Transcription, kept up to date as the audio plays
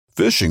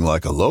Fishing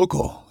like a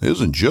local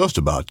isn't just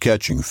about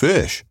catching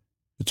fish.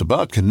 It's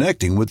about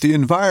connecting with the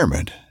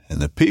environment and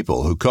the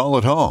people who call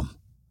it home.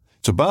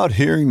 It's about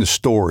hearing the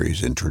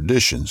stories and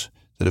traditions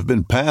that have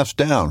been passed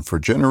down for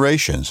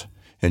generations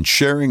and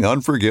sharing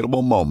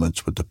unforgettable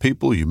moments with the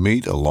people you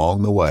meet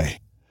along the way.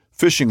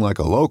 Fishing like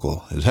a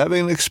local is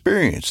having an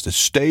experience that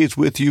stays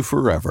with you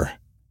forever.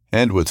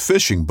 And with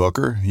Fishing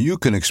Booker, you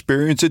can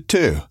experience it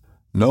too,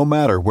 no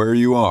matter where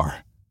you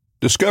are.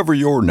 Discover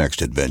your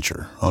next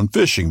adventure on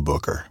Fishing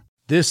Booker.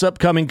 This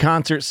upcoming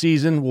concert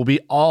season will be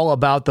all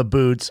about the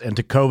boots, and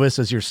Tecovas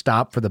is your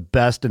stop for the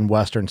best in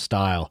Western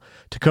style.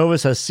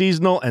 Tecovas has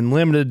seasonal and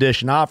limited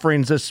edition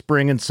offerings this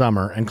spring and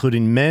summer,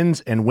 including men's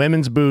and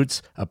women's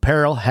boots,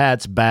 apparel,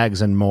 hats,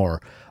 bags, and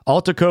more.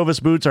 All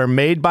Tecovas boots are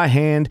made by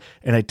hand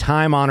in a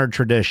time-honored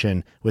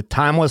tradition with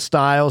timeless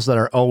styles that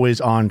are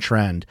always on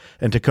trend.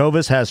 And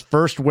Tecovas has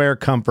first wear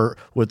comfort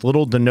with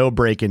little to no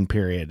break-in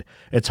period.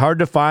 It's hard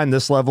to find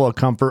this level of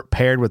comfort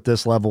paired with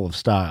this level of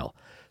style.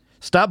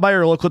 Stop by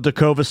your local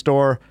Tecovas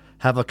store,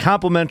 have a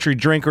complimentary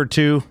drink or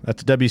two,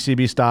 that's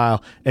WCB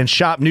style, and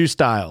shop new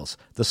styles.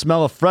 The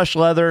smell of fresh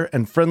leather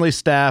and friendly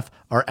staff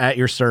are at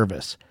your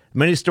service.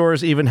 Many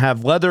stores even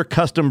have leather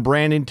custom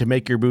branding to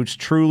make your boots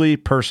truly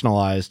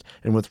personalized.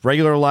 And with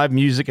regular live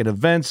music and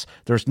events,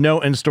 there's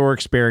no in-store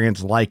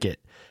experience like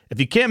it.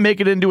 If you can't make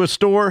it into a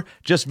store,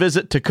 just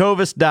visit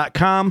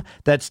tecovas.com.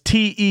 That's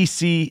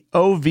TECOVAS.com.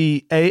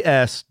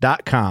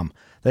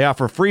 They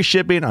offer free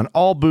shipping on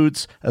all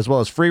boots, as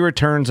well as free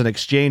returns and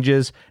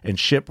exchanges, and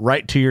ship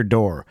right to your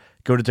door.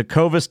 Go to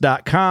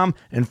tecovas.com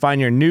and find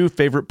your new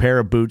favorite pair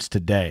of boots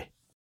today.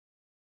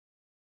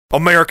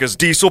 America's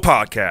Diesel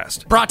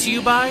Podcast. Brought to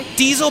you by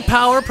Diesel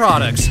Power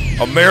Products.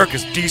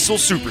 America's Diesel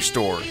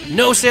Superstore.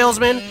 No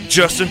salesman,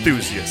 just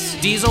enthusiasts.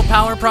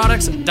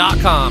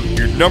 DieselPowerProducts.com.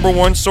 Your number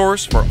one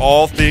source for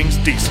all things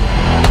diesel.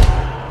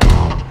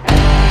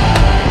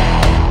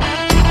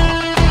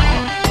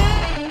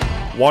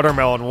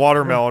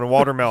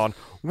 Watermelon.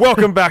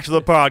 Welcome back to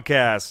the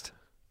podcast.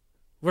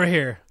 We're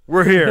here.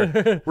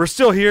 We're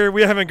still here.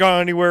 We haven't gone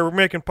anywhere. We're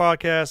making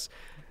podcasts,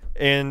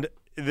 and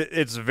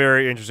it's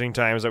very interesting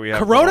times that we have.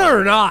 Corona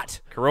or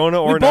not?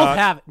 Corona or not? We both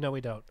have it. No,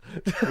 we don't.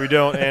 We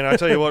don't. And I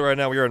tell you what, right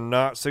now we are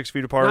not 6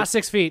 feet apart. Not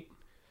 6 feet.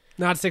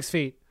 Not 6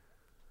 feet.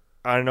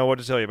 I don't know what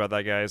to tell you about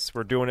that, guys.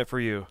 We're doing it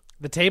for you.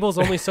 The table's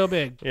only so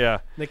big. Yeah.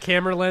 The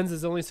camera lens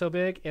is only so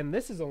big, and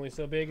this is only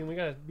so big, and we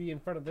got to be in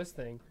front of this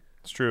thing.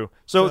 It's true.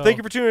 So thank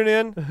you for tuning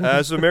in.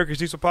 This is America's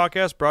Diesel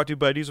Podcast, brought to you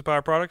by Diesel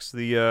Power Products,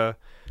 the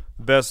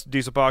best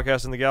diesel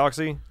podcast in the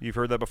galaxy. You've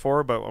heard that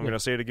before, but I'm going to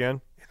say it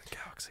again. In the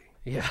galaxy.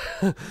 Yeah.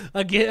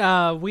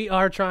 Again, we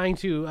are trying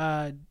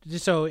to,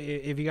 just so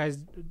if you guys,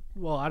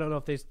 well, I don't know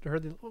if they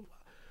heard the,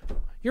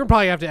 you're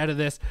probably have to edit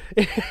this.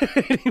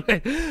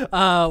 Anyway,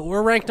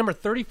 we're ranked number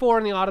 34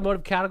 in the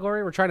automotive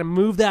category. We're trying to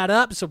move that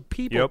up so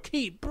people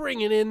keep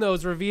bringing in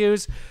those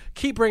reviews,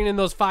 keep bringing in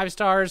those 5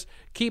 stars,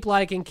 keep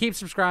liking, keep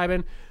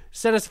subscribing.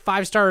 Send us a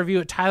 5-star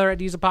review at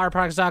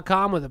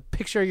Tyler@DieselPowerProducts.com with a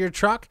picture of your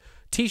truck,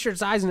 t-shirt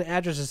size, and the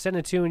address to send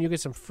it to, and you get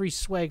some free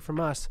swag from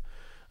us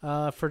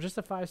for just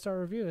a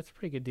 5-star review. That's a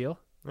pretty good deal.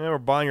 Yeah, we're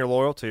buying your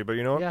loyalty, but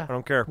you know what? Yeah. I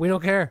don't care. We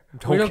don't care.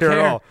 Don't care at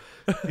all.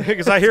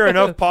 Because I hear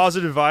enough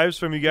positive vibes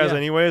from you guys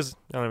anyways.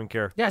 I don't even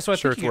care. Yeah, so I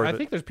think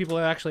think there's people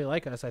that actually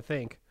like us, I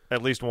think.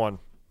 At least one.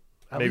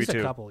 Maybe least 2.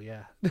 a couple,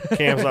 yeah.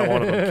 Cam's not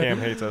one of them. Cam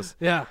hates us.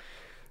 Yeah.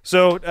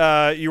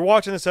 So you're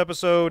watching this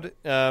episode.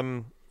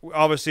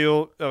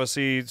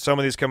 Obviously, some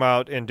of these come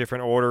out in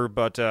different order,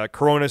 but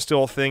Corona is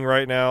still a thing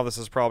right now. This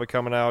is probably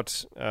coming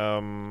out.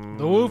 The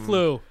Wu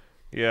flu.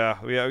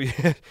 Yeah, we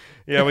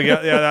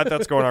got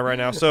that's going on right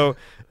now. So,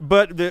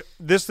 but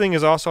this thing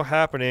is also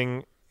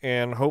happening,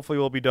 and hopefully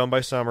will be done by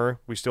summer.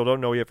 We still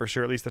don't know yet for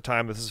sure. At least the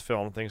time this is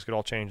filmed, things could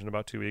all change in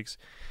about 2 weeks.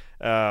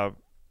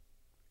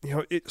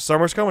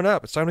 Summer's coming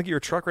up. It's time to get your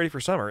truck ready for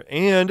summer,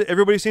 and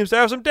everybody seems to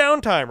have some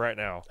downtime right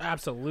now.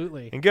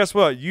 Absolutely. And guess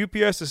what?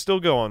 UPS is still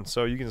going,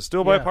 so you can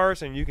still buy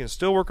parts, and you can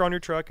still work on your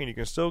truck, and you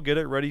can still get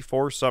it ready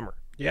for summer.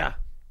 Yeah.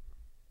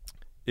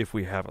 If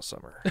we have a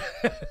summer.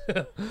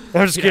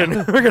 I'm just kidding.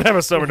 We're going to have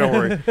a summer, don't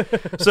worry.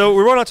 So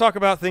we want to talk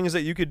about things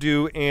that you could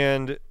do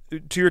and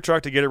to your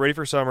truck to get it ready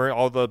for summer,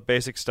 all the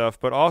basic stuff,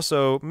 but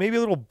also maybe a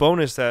little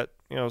bonus that,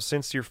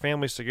 since your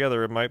family's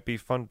together, it might be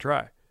fun to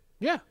try.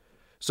 Yeah.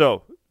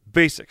 So,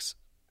 basics.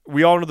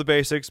 We all know the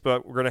basics,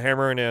 but we're going to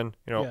hammer it in.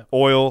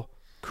 Oil,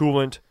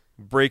 coolant,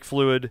 brake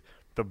fluid,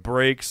 the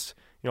brakes,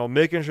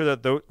 making sure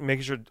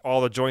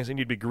all the joints that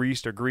need to be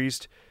greased are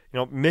greased.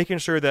 Making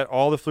sure that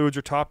all the fluids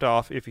are topped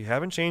off. If you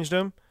haven't changed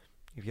them,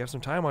 if you have some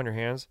time on your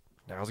hands,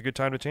 now's a good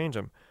time to change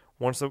them.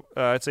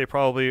 I'd say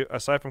probably,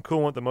 aside from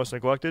coolant, the most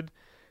neglected,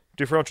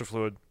 differential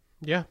fluid.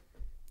 Yeah.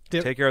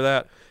 Take care of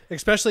that.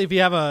 Especially if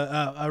you have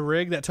a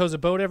rig that tows a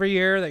boat every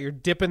year, that you're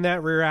dipping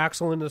that rear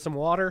axle into some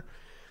water.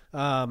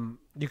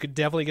 You could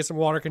definitely get some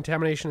water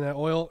contamination in that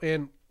oil.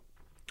 And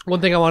one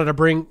thing I wanted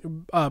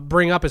to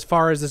bring up as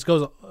far as this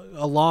goes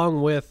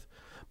along with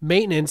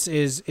maintenance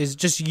is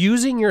just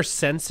using your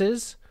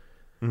senses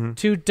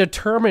to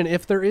determine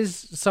if there is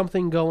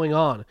something going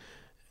on.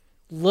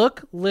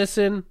 Look,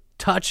 listen,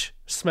 touch,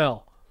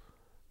 smell.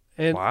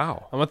 And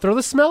Wow. I'm going to throw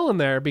the smell in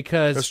there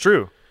That's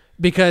true.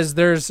 because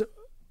there's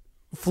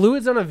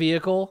fluids on a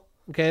vehicle.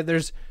 Okay.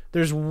 There's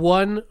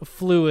one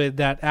fluid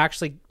that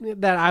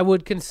I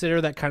would consider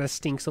that kind of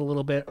stinks a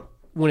little bit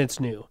when it's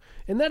new.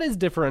 And that is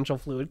differential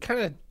fluid. Kind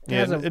of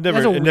It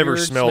never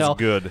smells smell.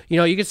 good. You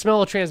know, you can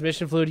smell a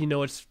transmission fluid. You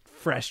know it's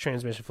fresh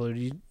transmission fluid.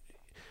 You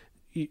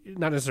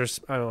not necessarily.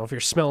 I don't know if you're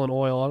smelling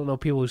oil. I don't know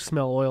people who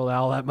smell oil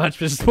all that much.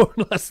 But just more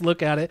or less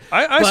look at it.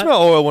 I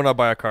smell oil when I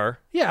buy a car.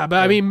 Yeah,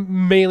 but I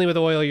mean, mainly with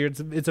oil,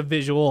 it's a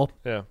visual.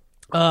 Yeah.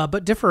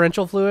 But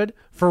differential fluid,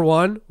 for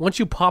one, once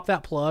you pop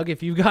that plug,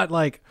 if you've got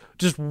like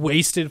just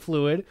wasted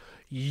fluid,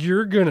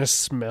 you're gonna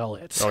smell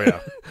it. Oh yeah.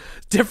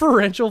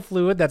 Differential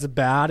fluid that's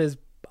bad is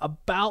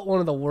about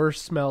one of the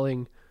worst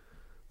smelling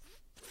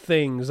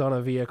things on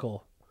a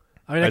vehicle.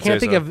 I mean, I can't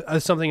think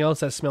of something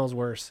else that smells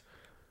worse.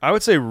 I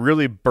would say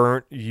really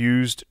burnt,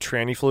 used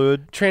tranny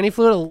fluid. Tranny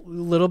fluid a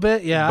little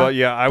bit, yeah. But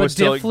yeah, I would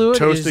still diff fluid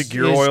toasted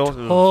gear is oil.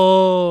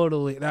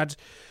 Totally. That's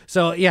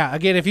so. Yeah.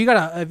 Again, if you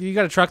got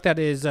a truck that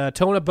is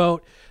towing a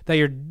boat that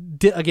you're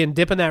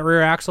dipping that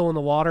rear axle in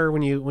the water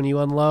when you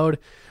unload,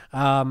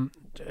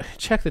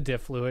 check the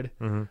diff fluid.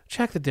 Mm-hmm.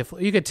 Check the diff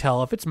fluid. You could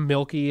tell if it's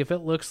milky, if it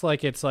looks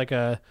like it's like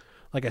a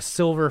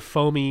silver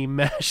foamy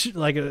mesh,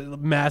 like a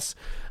mess.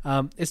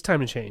 It's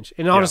time to change.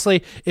 And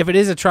honestly, if it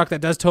is a truck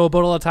that does tow a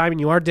boat all the time and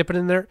you are dipping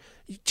in there,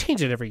 you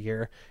change it every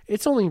year.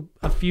 It's only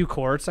a few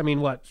quarts. I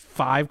mean,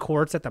 5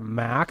 quarts at the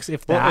max,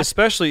 if that. Well,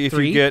 especially if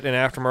 3? you get an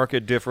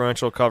aftermarket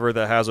differential cover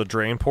that has a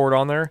drain port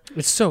on there.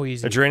 It's so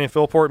easy. A drain and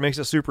fill port makes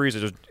it super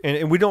easy.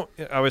 And we don't,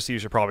 obviously you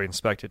should probably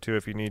inspect it too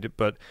if you need it.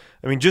 But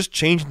I mean, just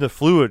changing the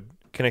fluid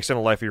can extend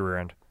the life of your rear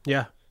end.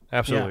 Yeah.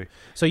 Absolutely.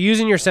 Yeah. So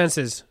using your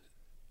senses.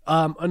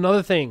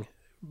 Another thing.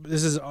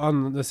 This is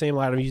on the same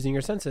line of using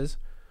your senses.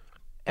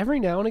 Every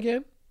now and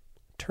again,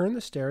 turn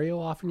the stereo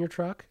off in your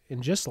truck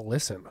and just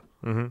listen.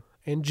 Mm-hmm.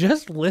 And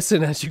just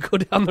listen as you go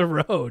down the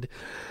road.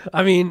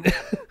 I mean,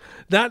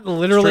 that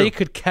literally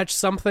could catch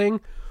something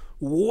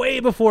way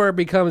before it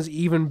becomes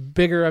even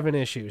bigger of an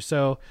issue.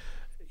 So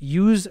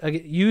use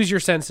your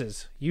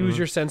senses. Use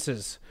your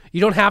senses. You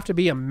don't have to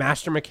be a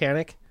master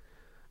mechanic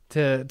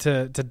to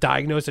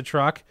diagnose a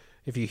truck.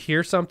 If you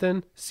hear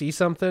something, see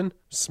something,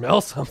 smell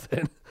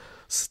something,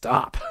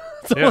 stop.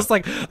 It's almost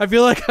like I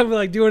feel like I'm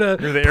like doing a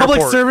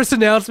public service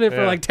announcement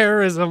for like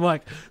terrorism. I'm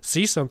like,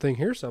 see something,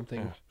 hear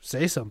something,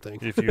 say something.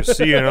 If you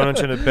see an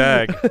unintended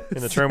bag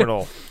in the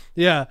terminal,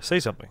 say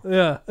something.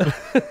 Yeah.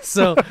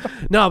 So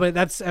no, but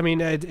that's, I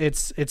mean,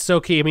 it's so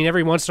key. I mean,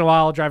 every once in a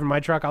while driving my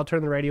truck, I'll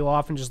turn the radio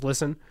off and just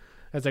listen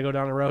as I go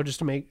down the road, just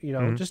to make,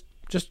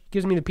 just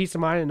gives me the peace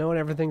of mind and knowing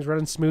everything's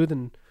running smooth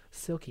and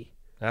silky.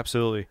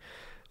 Absolutely.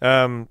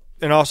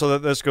 And also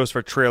this goes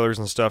for trailers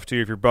and stuff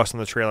too. If you're busting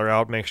the trailer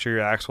out, make sure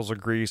your axles are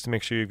greased,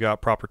 make sure you've got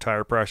proper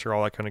tire pressure,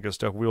 all that kind of good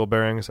stuff. Wheel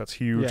bearings, that's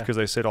huge because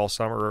they sit all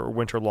summer or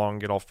winter long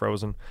and get all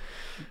frozen.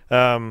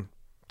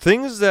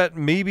 Things that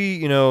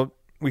maybe,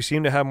 we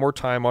seem to have more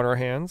time on our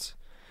hands.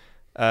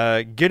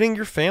 Getting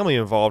your family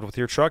involved with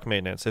your truck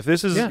maintenance. If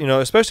this is,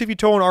 especially if you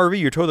tow an RV,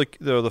 you tow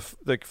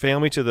the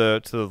family to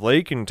the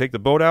lake and take the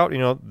boat out,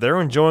 they're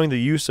enjoying the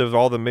use of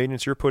all the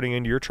maintenance you're putting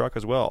into your truck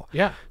as well.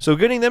 Yeah. So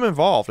getting them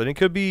involved, and it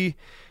could be,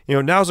 we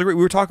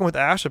were talking with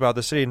Ash about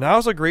this today.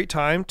 Now's a great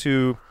time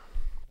to,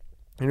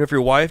 if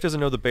your wife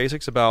doesn't know the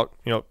basics about,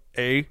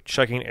 A,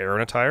 checking air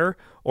in a tire,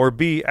 or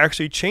B,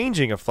 actually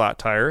changing a flat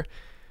tire,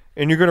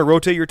 and you're going to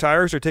rotate your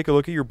tires or take a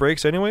look at your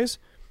brakes anyways,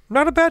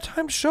 not a bad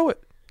time to show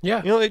it.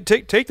 Yeah.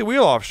 Take the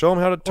wheel off. Show them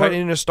how to tighten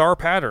in a star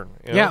pattern.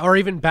 Yeah, or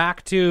even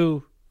back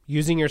to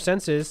using your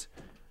senses.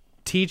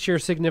 Teach your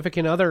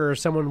significant other or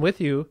someone with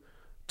you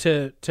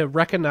to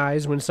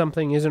recognize when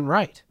something isn't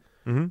right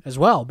as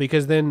well.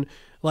 Because then,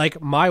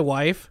 like my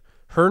wife,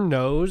 her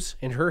nose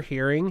and her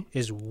hearing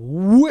is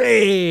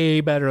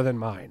way better than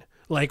mine.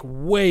 Like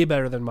way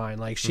better than mine.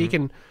 Like she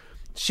can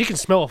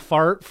smell a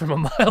fart from a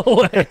mile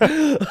away.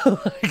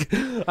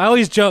 I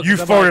always joke. You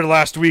farted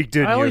last week,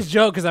 didn't you? I always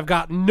joke because I've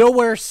got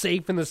nowhere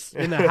safe in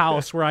the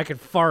house where I could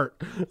fart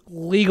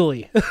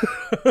legally.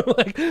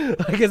 like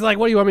it's like,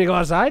 what do you want me to go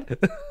outside?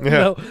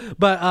 Yeah.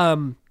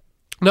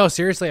 No,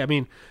 seriously. I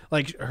mean,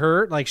 like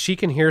her, like she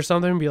can hear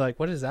something and be like,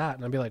 "What is that?"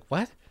 And I'd be like,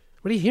 "What?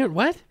 What are you hearing?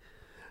 What?"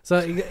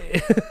 So,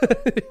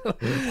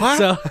 what?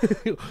 So,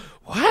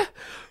 what?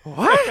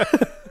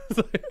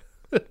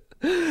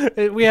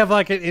 We have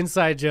like an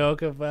inside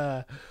joke of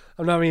I'm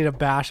not meaning to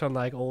bash on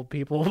like old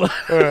people,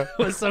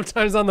 but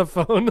sometimes on the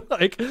phone,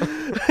 like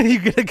you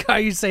get a guy,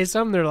 you say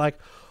something, they're like,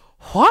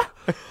 "What?"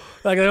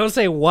 Like they don't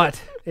say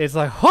what. It's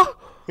like, "What?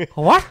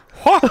 What?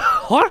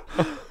 What?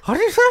 What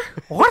did you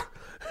say? What?"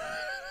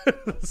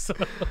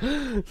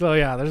 so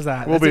yeah, there's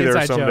that. We'll be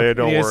there someday. Joke.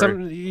 Don't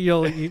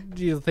worry.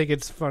 You'll think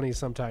it's funny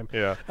sometime.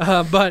 Yeah.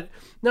 But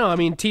no, I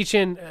mean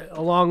teaching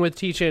along with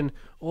teaching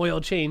oil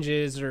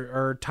changes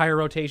or tire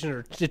rotation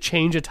or to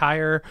change a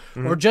tire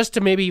or just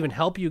to maybe even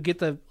help you get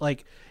the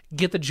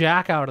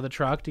jack out of the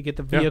truck to get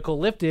the vehicle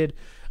lifted.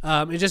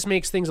 It just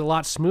makes things a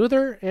lot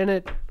smoother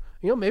and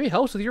maybe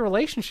helps with your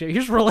relationship.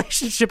 Here's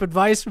relationship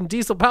advice from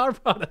Diesel Power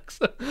Products.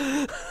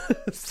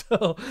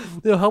 So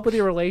it'll help with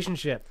your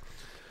relationship.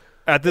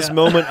 At this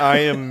moment, I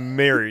am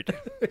married.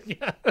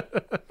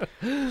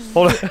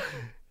 Hold on.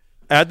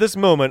 At this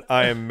moment,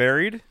 I am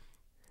married.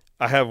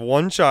 I have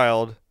one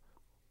child.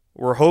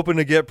 We're hoping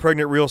to get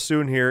pregnant real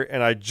soon here,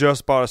 and I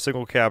just bought a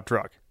single cab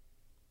truck.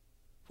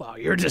 Wow,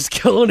 you're just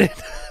killing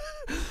it.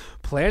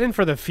 Planning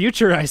for the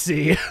future, I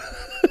see.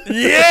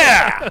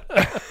 Yeah!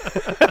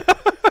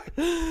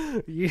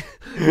 You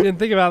didn't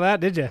think about that,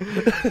 did you?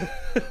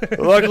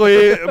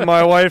 Luckily,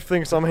 my wife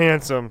thinks I'm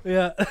handsome.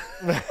 Yeah.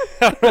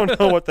 I don't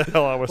know what the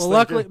hell I was thinking.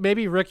 Luckily,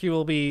 maybe Ricky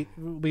will be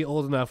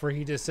old enough where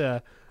he just,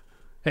 hey,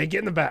 get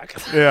in the back.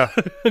 Yeah.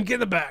 Get in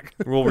the back.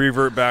 We'll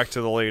revert back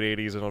to the late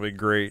 80s, and it'll be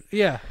great.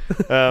 Yeah.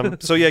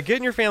 So, yeah,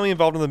 getting your family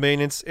involved in the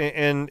maintenance,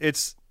 and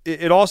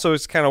it also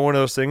is kind of one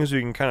of those things where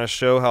you can kind of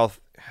show how,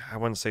 I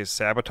wouldn't say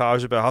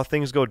sabotage, but how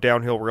things go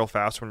downhill real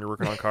fast when you're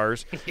working on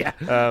cars. Yeah.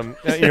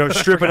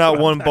 Stripping out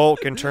one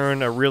bolt can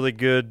turn a really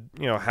good,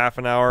 half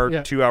an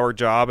hour, 2 hour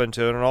job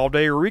into an all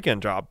day or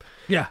weekend job.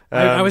 Yeah.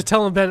 I was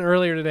telling Ben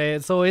earlier today,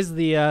 it's always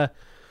the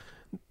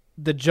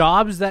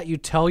jobs that you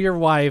tell your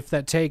wife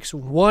that takes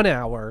 1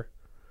 hour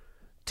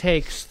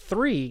takes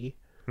 3.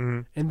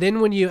 Mm-hmm. And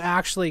then when you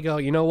actually go,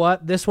 you know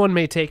what? This one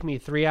may take me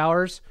 3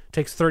 hours,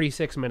 takes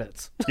 36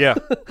 minutes. Yeah.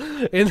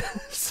 And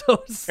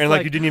so it's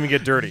like you didn't even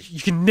get dirty.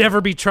 You can never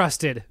be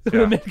trusted.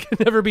 Yeah. Men can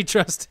never be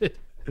trusted.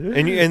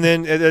 And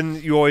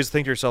then you always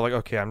think to yourself, like,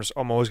 okay,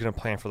 I'm always going to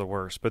plan for the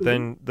worst. But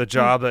then the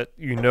job that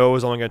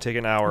is only going to take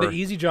an hour. The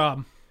easy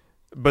job.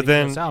 But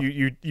then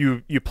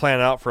you plan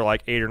out for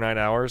like 8 or 9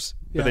 hours.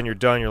 But then you're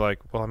done. You're like,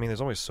 well,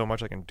 there's only so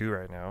much I can do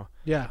right now.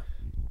 Yeah.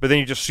 But then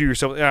you just shoot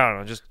yourself. I don't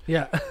know. Just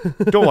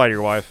don't lie to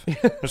your wife.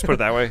 Just put it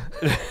that way.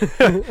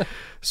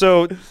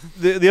 So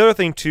the other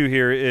thing too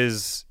here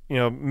is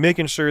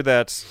making sure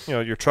that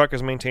your truck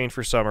is maintained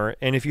for summer.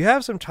 And if you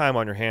have some time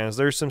on your hands,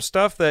 there's some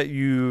stuff that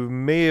you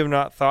may have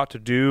not thought to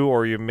do,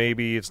 or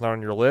maybe it's not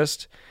on your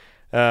list.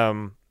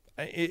 And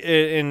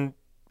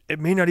it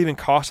may not even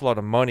cost a lot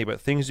of money, but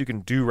things you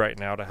can do right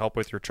now to help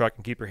with your truck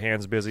and keep your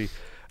hands busy.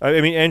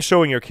 And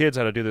showing your kids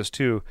how to do this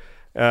too.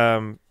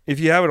 If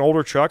you have an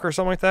older truck or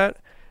something like that.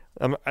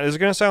 This is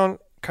going to sound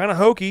kind of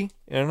hokey,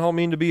 and I don't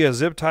mean to be a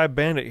zip tie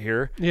bandit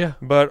here. Yeah.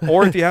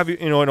 Or if you have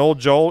an old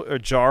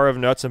jar of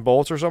nuts and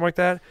bolts or something like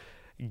that,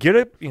 get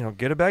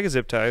a bag of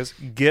zip ties,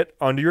 get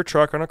under your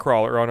truck on a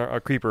crawler, on a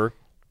creeper,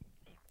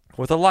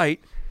 with a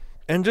light,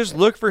 and just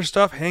look for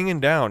stuff hanging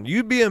down.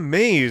 You'd be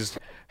amazed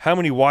how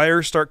many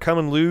wires start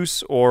coming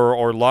loose,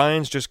 or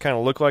lines just kind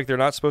of look like they're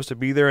not supposed to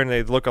be there, and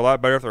they look a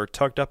lot better if they're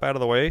tucked up out of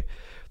the way.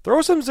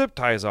 Throw some zip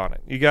ties on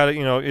it. You got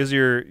it. Is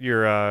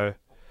your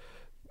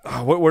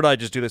what did I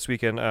just do this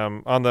weekend?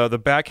 On the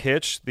back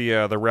hitch, the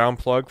round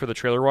plug for the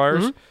trailer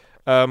wires,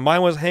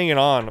 mine was hanging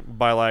on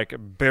by like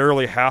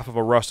barely half of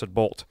a rusted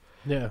bolt.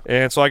 Yeah.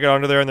 And so I got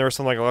under there, and there was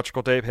some like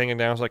electrical tape hanging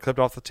down, so I clipped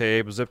off the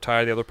tape, zip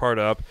tied the other part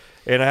up,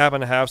 and I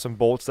happened to have some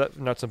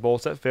nuts and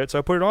bolts that fit, so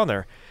I put it on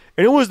there.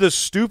 And it was the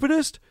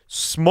stupidest,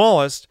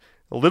 smallest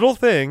little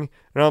thing,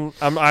 and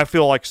I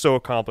feel like so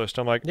accomplished.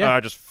 I'm like, I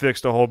just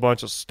fixed a whole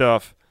bunch of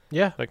stuff.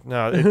 Yeah. Like,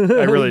 no,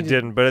 I really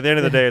didn't. But at the end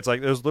of the day, it's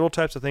like those little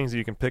types of things that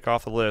you can pick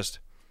off the list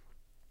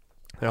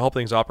and help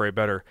things operate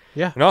better.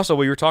 Yeah. And also,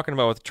 what you were talking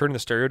about with turning the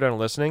stereo down and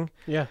listening.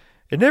 Yeah.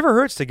 It never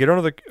hurts to get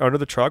under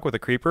the truck with a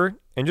creeper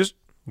and just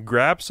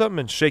grab something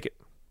and shake it.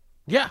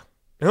 Yeah.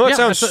 That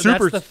sounds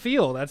super. That's the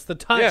feel. That's the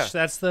touch. Yeah.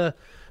 That's the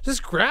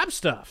just grab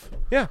stuff.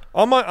 Yeah.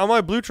 On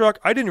my blue truck,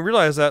 I didn't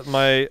realize that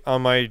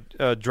on my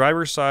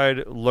driver's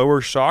side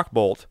lower shock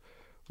bolt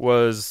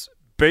was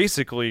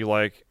basically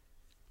like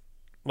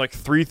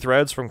 3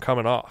 threads from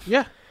coming off.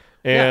 Yeah.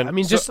 And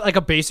just like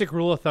a basic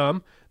rule of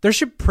thumb, there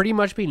should pretty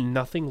much be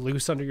nothing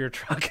loose under your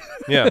truck.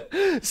 Yeah.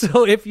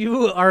 So if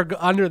you are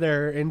under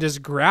there and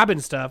just grabbing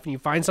stuff and you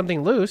find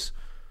something loose,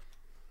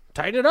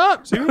 tighten it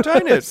up. See if you can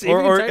tighten it.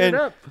 Tighten it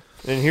up.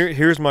 And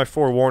here's my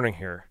forewarning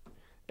here.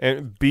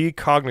 And be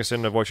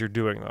cognizant of what you're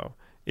doing though.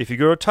 If you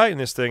go to tighten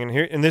this thing,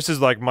 and this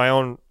is like my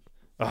own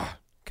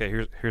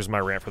okay, here's my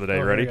rant for the day.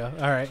 Ready? All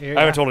right. I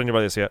haven't told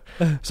anybody this yet.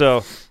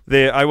 So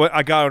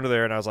I got under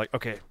there and I was like,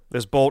 okay,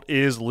 this bolt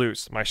is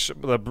loose.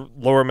 The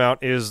lower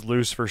mount is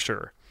loose for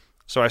sure.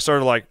 So I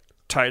started like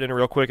tightening it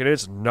real quick, and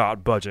it's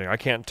not budging. I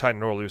can't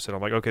tighten or loosen.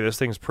 I'm like, okay, this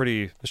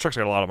truck's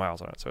got a lot of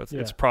miles on it, so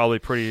it's probably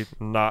pretty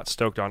not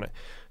stoked on it.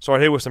 So I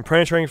hit it with some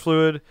penetrating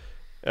fluid.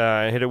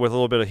 I hit it with a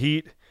little bit of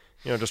heat.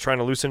 Just trying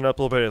to loosen it up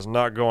a little bit. It's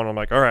not going. I'm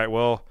like, all right,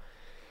 well,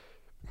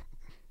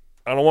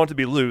 I don't want it to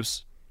be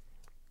loose.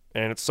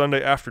 And it's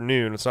Sunday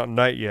afternoon. It's not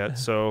night yet.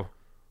 So,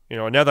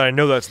 now that I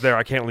know that's there,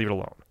 I can't leave it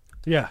alone.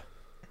 Yeah.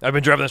 I've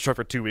been driving this truck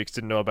for 2 weeks.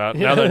 Didn't know about it.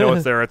 Now that I know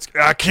it's there,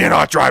 I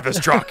cannot drive this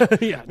truck.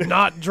 Yeah,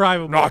 not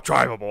drivable. Not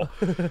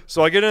drivable.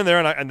 So I get in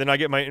there, and then I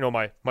get my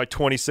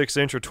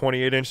 26-inch or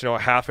 28-inch, a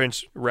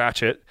half-inch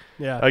ratchet.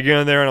 Yeah. I get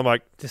in there, and I'm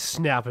like, just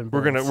snapping.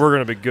 We're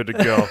gonna be good to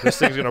go. This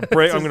thing's gonna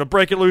break. I'm gonna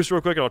break it loose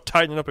real quick, and I'll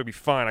tighten it up. It'll be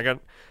fine. I got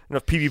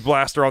enough PV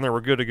blaster on there.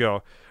 We're good to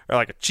go. I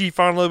like a chief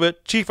on a little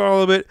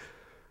bit,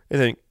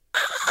 and then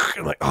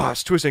I'm like, oh,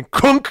 it's twisting.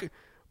 Kunk!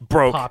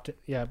 Broke. Popped it.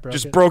 Yeah,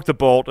 Broke the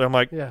bolt. And I'm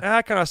like, Yeah.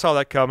 I kind of saw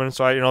that coming.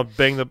 So I,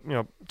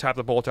 tap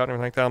the bolt out and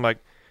everything like that. I'm like,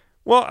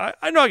 well,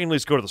 I know I can at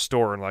least go to the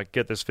store and like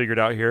get this figured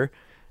out here.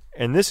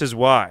 And this is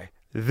why.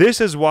 This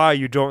is why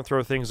you don't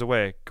throw things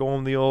away. Go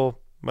in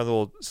my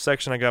little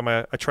section.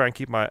 I try and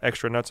keep my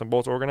extra nuts and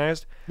bolts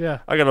organized. Yeah.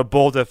 I got a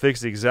bolt that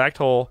fixes the exact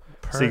hole.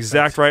 It's the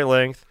exact right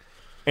length.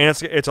 And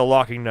it's a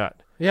locking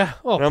nut. Yeah.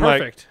 Oh, and I'm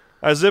perfect.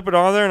 Like, I zip it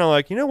on there and I'm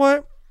like, you know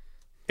what?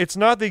 It's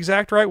not the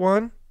exact right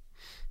one,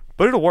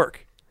 but it'll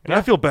work. And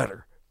I feel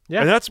better.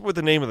 Yeah. And that's what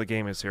the name of the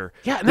game is here.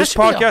 Yeah, and this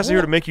podcast is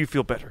here to make you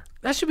feel better.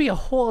 That should be a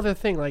whole other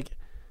thing. Like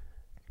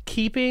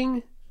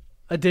keeping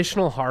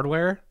additional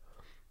hardware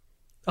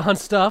on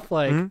stuff.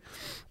 Like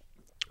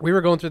we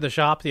were going through the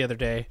shop the other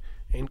day,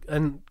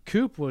 and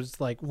Coop was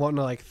like wanting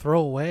to like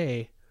throw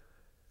away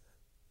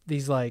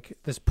these like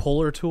this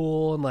puller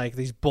tool and like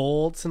these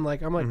bolts, and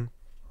like I'm like,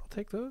 I'll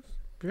take those.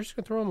 If you're just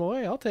gonna throw them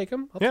away, I'll take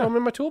them. I'll throw them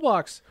in my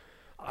toolbox.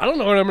 I don't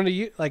know what I'm gonna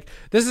use. Like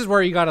this is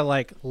where you gotta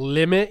like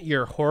limit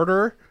your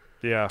hoarder.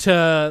 Yeah.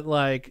 To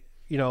like,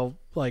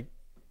 like,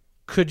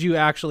 could you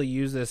actually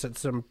use this at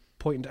some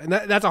point in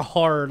time? That's a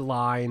hard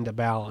line to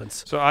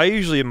balance. So I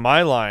usually,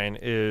 my line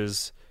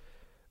is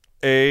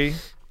is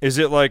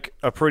it like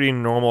a pretty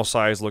normal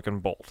size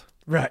looking bolt?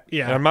 Right.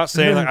 Yeah. And I'm not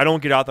saying like I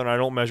don't get out there and I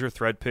don't measure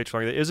thread pitch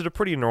like that. Is it a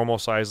pretty normal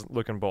size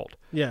looking bolt?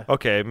 Yeah.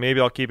 Okay,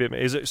 maybe I'll keep it.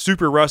 Is it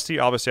super rusty?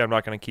 Obviously, I'm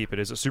not going to keep it.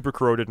 Is it super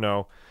corroded?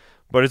 No.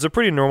 But it's a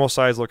pretty normal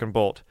size looking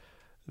bolt.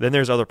 Then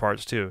there's other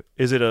parts too.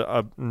 Is it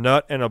a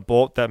nut and a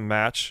bolt that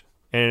match?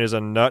 And it is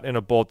a nut and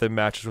a bolt that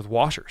matches with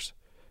washers.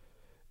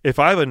 If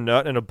I have a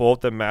nut and a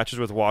bolt that matches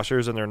with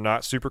washers and they're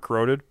not super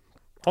corroded,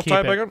 I'll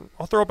tie it back in.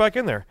 I'll throw it back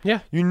in there. Yeah.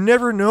 You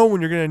never know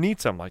when you're going to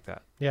need something like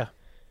that. Yeah.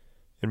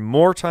 And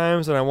more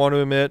times than I want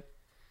to admit,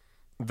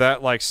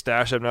 that like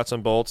stash of nuts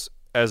and bolts,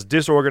 as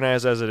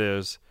disorganized as it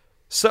is,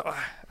 so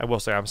I will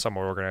say I'm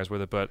somewhat organized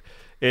with it, but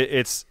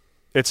it's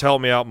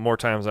helped me out more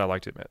times than I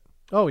like to admit.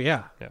 Oh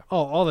yeah. Yeah.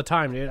 Oh, all the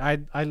time, dude.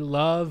 I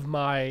love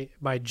my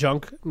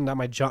junk, not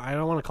my junk. I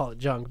don't want to call it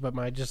junk, but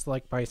my just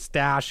like my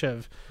stash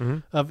of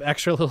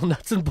extra little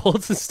nuts and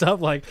bolts and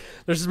stuff. Like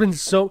there's been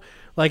so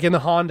like in the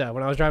Honda,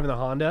 when I was driving the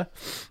Honda,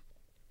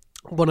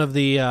 one of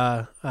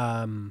the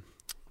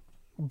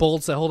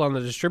bolts that hold on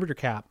the distributor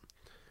cap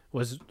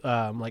was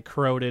like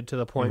corroded to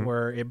the point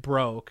where it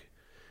broke.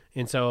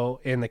 And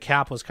the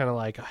cap was kind of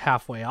like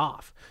halfway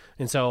off.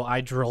 And so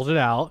I drilled it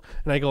out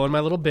and I go in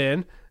my little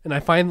bin and I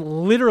find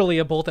literally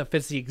a bolt that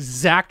fits the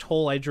exact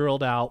hole I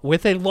drilled out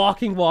with a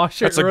locking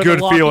washer. That's a good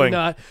feeling.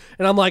 Nut.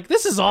 And I'm like,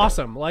 this is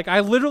awesome. Like I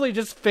literally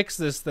just fixed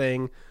this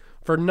thing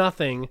for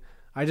nothing.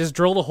 I just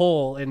drilled a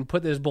hole and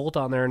put this bolt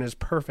on there and it's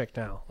perfect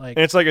now. Like,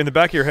 and it's like in the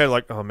back of your head,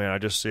 like, oh man, I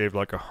just saved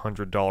like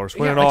 $100.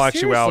 When in all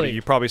actuality,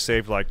 you probably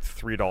saved like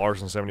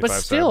 $3.75. But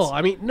still,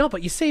 I mean, no,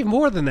 but you save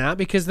more than that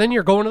because then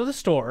you're going to the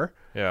store,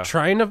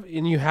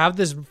 and you have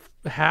this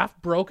half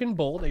broken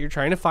bolt that you're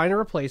trying to find a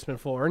replacement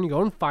for, and you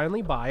go and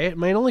finally buy it. It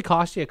might only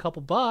cost you a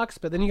couple bucks,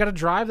 but then you got to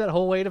drive that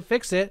whole way to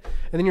fix it,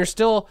 and then you're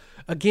still,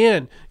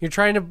 again, you're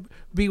trying to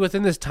be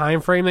within this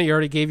time frame that you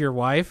already gave your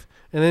wife.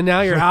 And then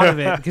now you're out of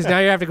it because now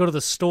you have to go to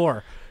the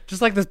store.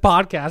 Just like this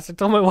podcast. I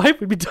told my wife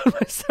we'd be done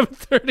by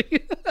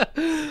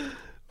 7:30.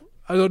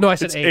 No, I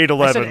said it's 8.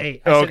 8:11. I said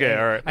 8. Okay,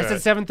 all right. I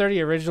said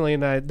 7:30 originally,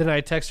 and then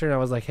I texted her and I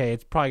was like, "Hey,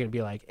 it's probably gonna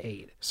be like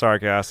 8."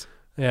 Sorry, Cass.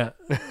 Yeah.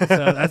 So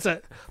that's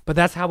it. But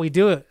that's how we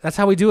do it. That's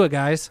how we do it,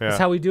 guys. Yeah. That's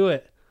how we do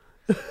it.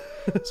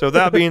 So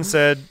that being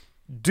said,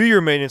 do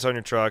your maintenance on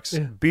your trucks.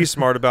 Be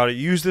smart about it.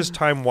 Use this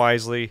time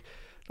wisely.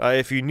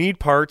 If you need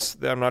parts,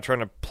 I'm not trying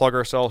to plug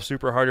ourselves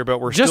super hard here, but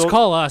we're just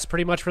call us.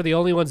 Pretty much we're the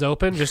only ones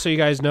open. Just so you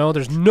guys know,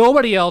 there's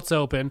nobody else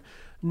open.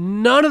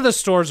 None of the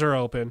stores are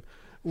open.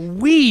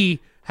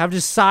 We have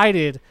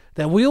decided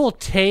that we will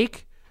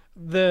take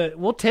it.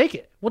 We'll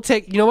take,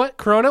 you know what?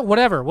 Corona,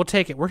 whatever. We'll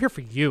take it. We're here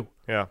for you.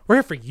 Yeah. We're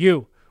here for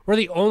you. We're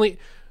the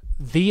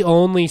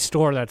only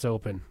store that's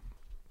open.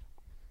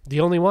 The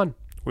only one.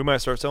 We might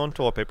start selling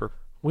toilet paper.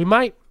 We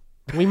might.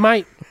 We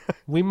might.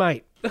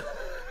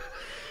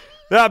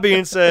 That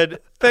being said,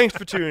 thanks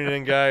for tuning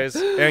in, guys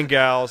and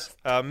gals.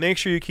 Make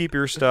sure you keep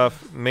your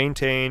stuff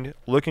maintained,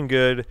 looking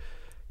good.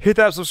 Hit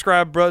that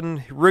subscribe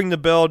button, ring the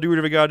bell, do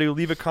whatever you got to do.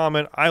 Leave a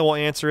comment. I will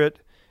answer it.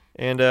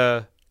 And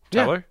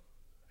Tyler?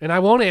 And I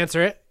won't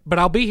answer it, but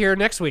I'll be here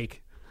next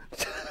week.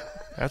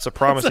 That's a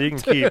promise that you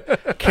can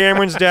keep.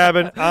 Cameron's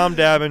dabbing. I'm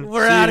dabbing.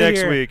 We're See you outta next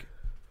here. week.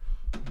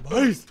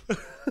 Nice.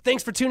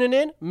 Thanks for tuning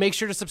in. Make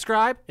sure to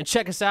subscribe and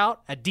check us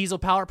out at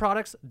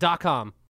dieselpowerproducts.com.